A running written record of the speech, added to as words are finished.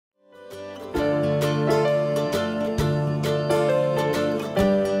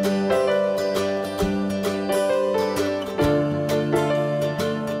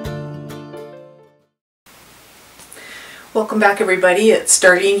Welcome back everybody, it's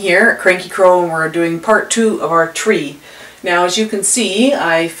Darlene here at Cranky Crow and we're doing part 2 of our tree. Now as you can see,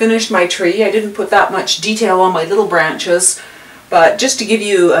 I finished my tree. I didn't put that much detail on my little branches, but just to give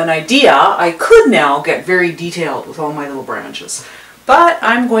you an idea, I could now get very detailed with all my little branches. But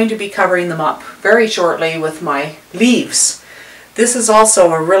I'm going to be covering them up very shortly with my leaves. This is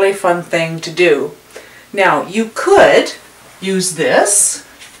also a really fun thing to do. Now you could use this,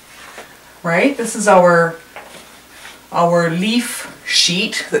 right? This is our leaf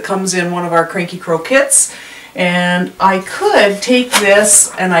sheet that comes in one of our Cranky Crow kits, and I could take this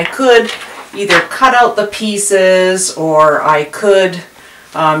and I could either cut out the pieces or I could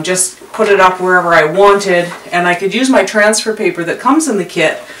just put it up wherever I wanted, and I could use my transfer paper that comes in the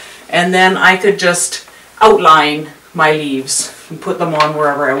kit, and then I could just outline my leaves and put them on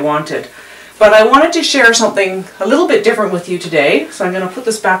wherever I wanted. But I wanted to share something a little bit different with you today, so I'm going to put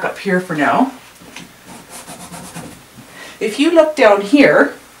this back up here for now. If you look down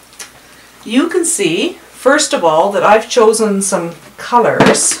here, you can see, first of all, that I've chosen some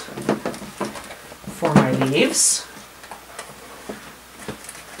colors for my leaves.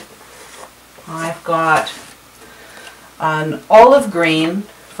 I've got an olive green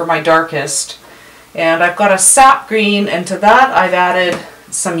for my darkest, and I've got a sap green, and to that I've added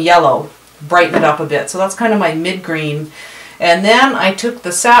some yellow, brighten it up a bit. So that's kind of my mid-green. And then I took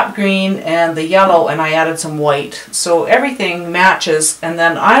the sap green and the yellow and I added some white. So everything matches, and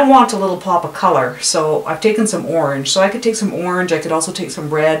then I want a little pop of color. So I've taken some orange. So I could take some orange, I could also take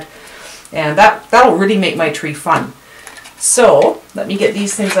some red, and that'll really make my tree fun. So let me get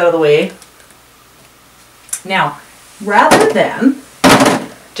these things out of the way. Now, rather than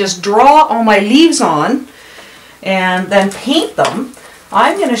just draw all my leaves on and then paint them,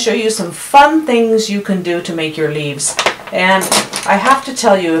 I'm going to show you some fun things you can do to make your leaves. And I have to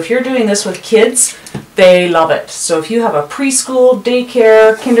tell you, if you're doing this with kids, they love it. So if you have a preschool,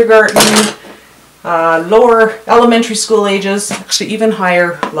 daycare, kindergarten, lower elementary school ages, actually even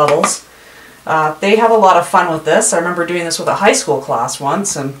higher levels, they have a lot of fun with this. I remember doing this with a high school class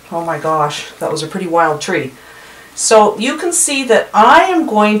once, and oh my gosh, that was a pretty wild tree. So you can see that I am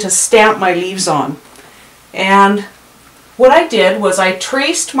going to stamp my leaves on. And what I did was I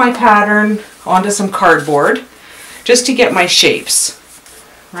traced my pattern onto some cardboard just to get my shapes,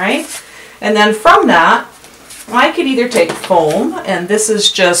 right? And then from that, I could either take foam, and this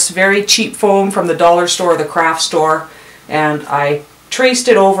is just very cheap foam from the dollar store or the craft store, and I traced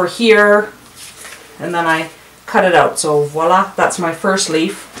it over here, and then I cut it out. So voila, that's my first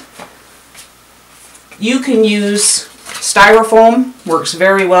leaf. You can use styrofoam, works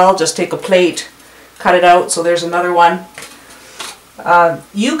very well. Just take a plate, cut it out. So there's another one.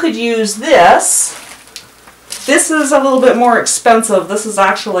 You could use this. This is a little bit more expensive. This is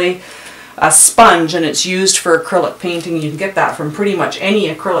actually a sponge, and it's used for acrylic painting. You can get that from pretty much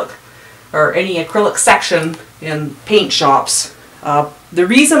any acrylic or any acrylic section in paint shops. The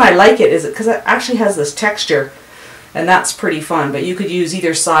reason I like it is because it actually has this texture, and that's pretty fun. But you could use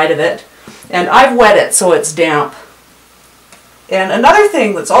either side of it, and I've wet it so it's damp. And another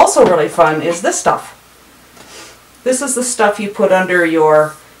thing that's also really fun is this stuff. This is the stuff you put under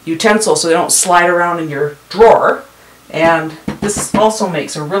your utensils so they don't slide around in your drawer, and this also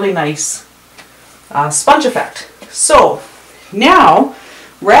makes a really nice sponge effect. So now,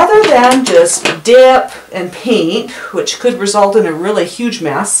 rather than just dip and paint, which could result in a really huge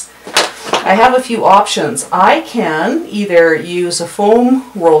mess, I have a few options. I can either use a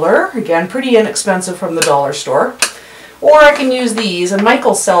foam roller, again pretty inexpensive from the dollar store, or I can use these, and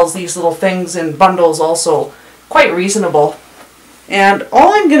Michael sells these little things in bundles also, quite reasonable. And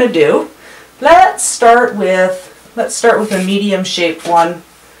all I'm going to do, let's start with a medium shaped one.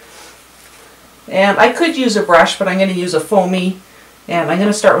 And I could use a brush, but I'm going to use a foamy, and I'm going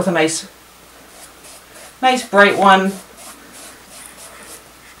to start with a nice bright one.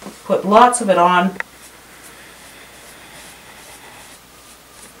 Put lots of it on.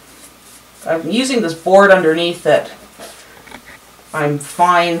 I'm using this board underneath that I'm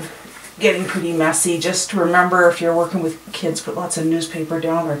fine getting pretty messy. Just remember, if you're working with kids, put lots of newspaper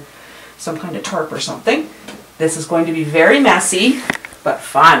down or some kind of tarp or something. This is going to be very messy, but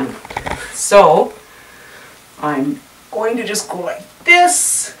fun. So I'm going to just go like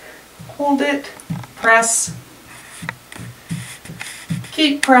this, hold it, press,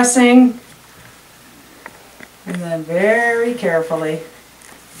 keep pressing, and then very carefully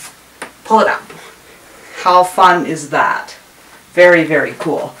pull it up. How fun is that? Very, very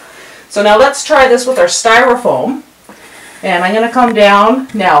cool. So now let's try this with our styrofoam, and I'm going to come down.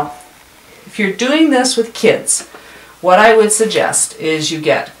 Now, if you're doing this with kids, what I would suggest is you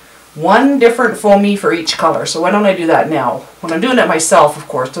get one different foamy for each color. So why don't I do that now? When I'm doing it myself, of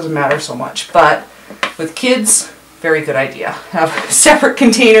course, doesn't matter so much. But with kids, very good idea. Have separate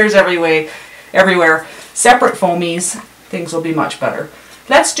containers everywhere, separate foamies. Things will be much better.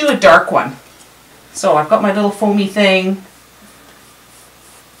 Let's do a dark one. So I've got my little foamy thing,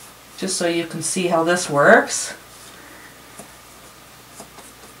 just so you can see how this works.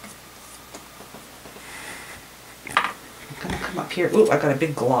 I'm gonna come up here. Ooh, I got a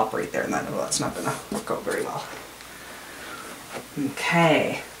big glop right there, and that's not gonna work out very well.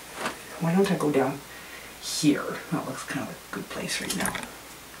 Okay, why don't I go down here? That looks kind of a good place right now.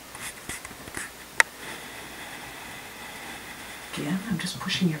 Again, I'm just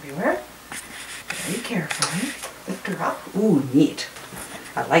pushing everywhere. Very carefully. Lift her up. Ooh, neat.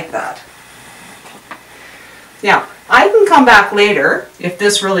 I like that. Now, I can come back later if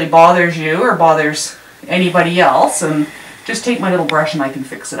this really bothers you or bothers anybody else, and just take my little brush and I can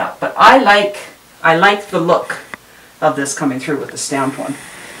fix it up. But I like the look of this coming through with the stamped one.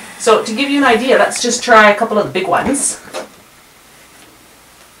 So to give you an idea, let's just try a couple of the big ones.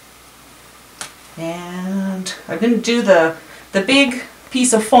 And I'm going to do the big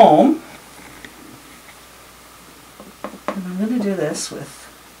piece of foam. And I'm going to do this with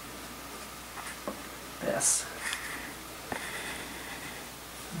this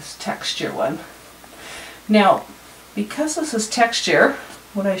texture one. Now, because this is texture,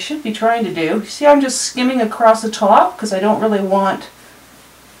 what I should be trying to do, see how I'm just skimming across the top because I don't really want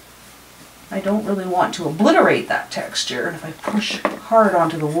to obliterate that texture. And if I push hard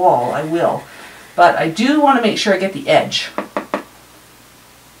onto the wall, I will. But I do want to make sure I get the edge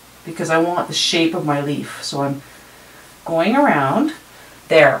because I want the shape of my leaf. So I'm going around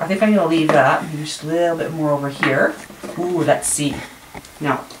there. I think I'm going to leave that. Maybe just a little bit more over here. Ooh, let's see.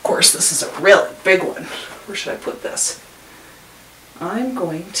 Now, of course, this is a really big one. Where should I put this? I'm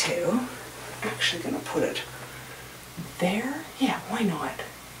actually going to put it there. Yeah, why not?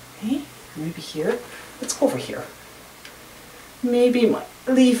 Okay, maybe here. Let's go over here. Maybe my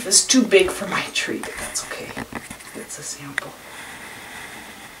leaf is too big for my tree, but that's okay. It's a sample.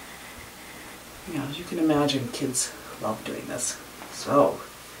 Yeah, as you can imagine, kids love doing this. So,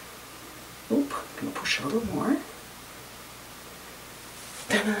 oop, I'm going to push a little more.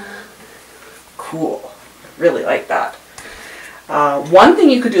 Ta-da! Cool. Really like that. One thing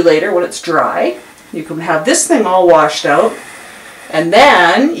you could do later when it's dry, you can have this thing all washed out, and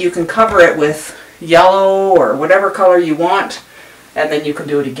then you can cover it with yellow or whatever color you want, and then you can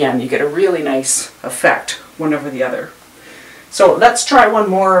do it again. You get a really nice effect one over the other. So let's try one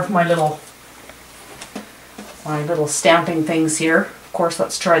more of my little stamping things here. Of course,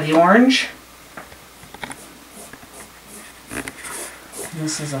 let's try the orange.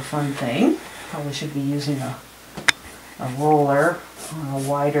 This is a fun thing. Probably should be using a roller or a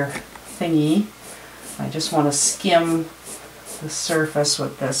wider thingy. I just want to skim the surface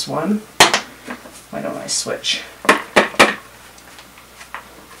with this one. Why don't I switch?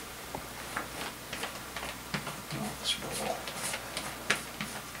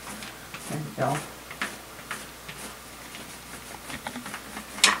 There we go.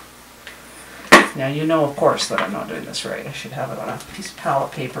 Now you know, of course, that I'm not doing this right. I should have it on a piece of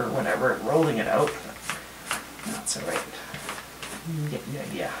palette paper or whatever, rolling it out. That's all right. You get the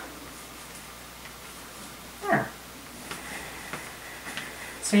idea. There.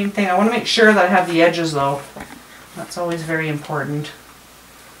 Same thing. I want to make sure that I have the edges, though. That's always very important.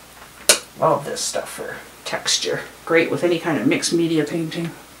 Love this stuff for texture. Great with any kind of mixed media painting.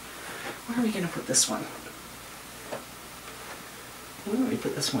 Where are we going to put this one? Why don't we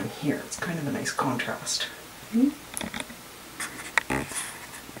put this one here? It's kind of a nice contrast.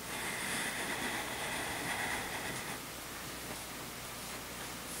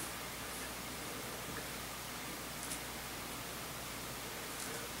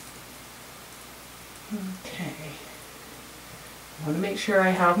 Okay. I want to make sure I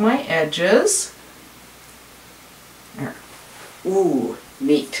have my edges. There. Ooh,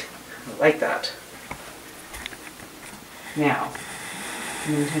 neat. I like that. Now,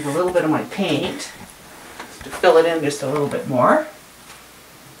 I'm going to take a little bit of my paint to fill it in just a little bit more.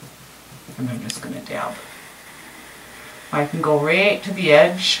 And I'm just going to dab. I can go right to the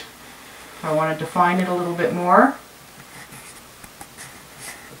edge if I want to define it a little bit more.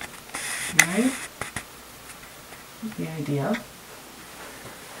 Right? The idea.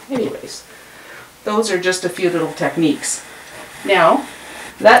 Anyways, those are just a few little techniques. Now,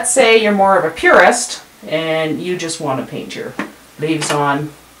 let's say you're more of a purist and you just want to paint your leaves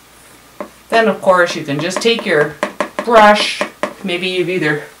on. Then of course you can just take your brush, maybe you've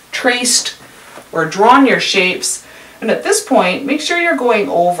either traced or drawn your shapes, and at this point make sure you're going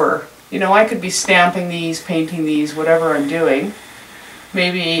over You know, I could be stamping these, painting these, whatever I'm doing.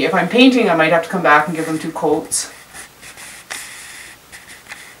 Maybe if I'm painting, I might have to come back and give them 2 coats.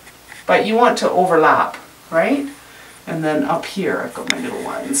 But you want to overlap, right? And then up here, I've got my little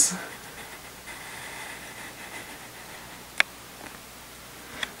ones.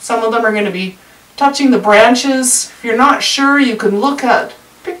 Some of them are going to be touching the branches. If you're not sure, you can look at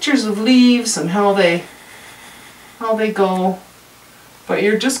pictures of leaves and how they go. But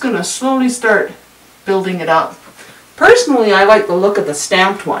you're just going to slowly start building it up. Personally, I like the look of the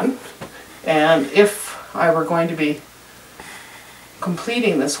stamped one. And if I were going to be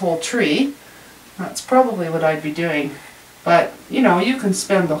completing this whole tree, that's probably what I'd be doing. But, you know, you can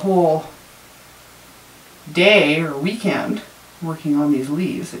spend the whole day or weekend working on these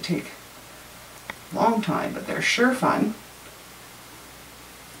leaves. They take a long time, but they're sure fun.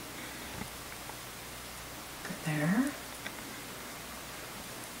 Good there.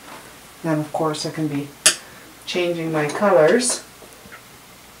 Then, of course, I can be changing my colors.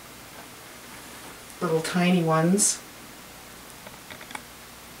 Little tiny ones.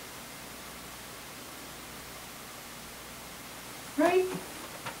 Right?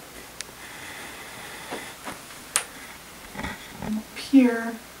 And up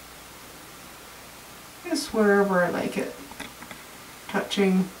here, just wherever I like it.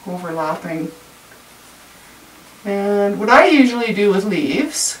 Touching, overlapping. And what I usually do with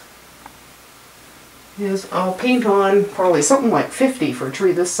leaves is I'll paint on probably something like 50 for a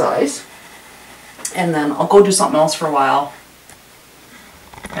tree this size. And then I'll go do something else for a while.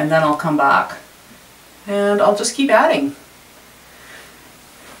 And then I'll come back. And I'll just keep adding.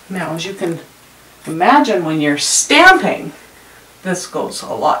 Now, as you can imagine, when you're stamping, this goes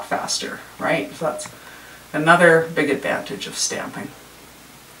a lot faster, right? So that's another big advantage of stamping.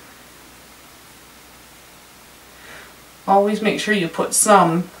 Always make sure you put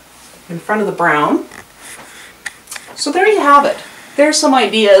some in front of the brown. So there you have it. There's some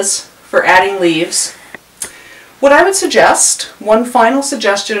ideas for adding leaves. What I would suggest, one final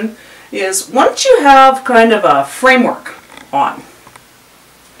suggestion, is once you have kind of a framework on,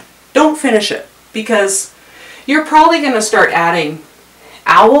 don't finish it, because you're probably going to start adding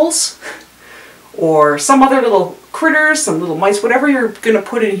owls or some other little critters, some little mice, whatever you're going to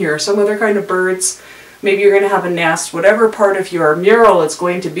put in here, some other kind of birds. Maybe you're going to have a nest. Whatever part of your mural it's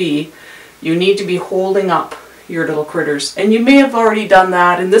going to be, you need to be holding up your little critters. And you may have already done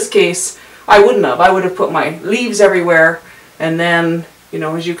that. In this case, I wouldn't have. I would have put my leaves everywhere, and then, you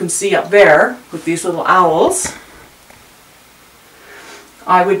know, as you can see up there with these little owls,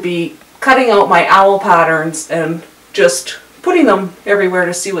 I would be cutting out my owl patterns and just putting them everywhere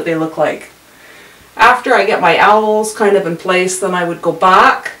to see what they look like. After I get my owls kind of in place, then I would go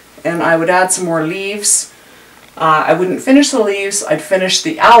back and I would add some more leaves. I wouldn't finish the leaves, I'd finish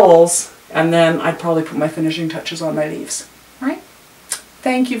the owls, and then I'd probably put my finishing touches on my leaves. All right?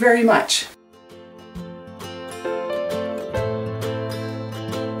 Thank you very much.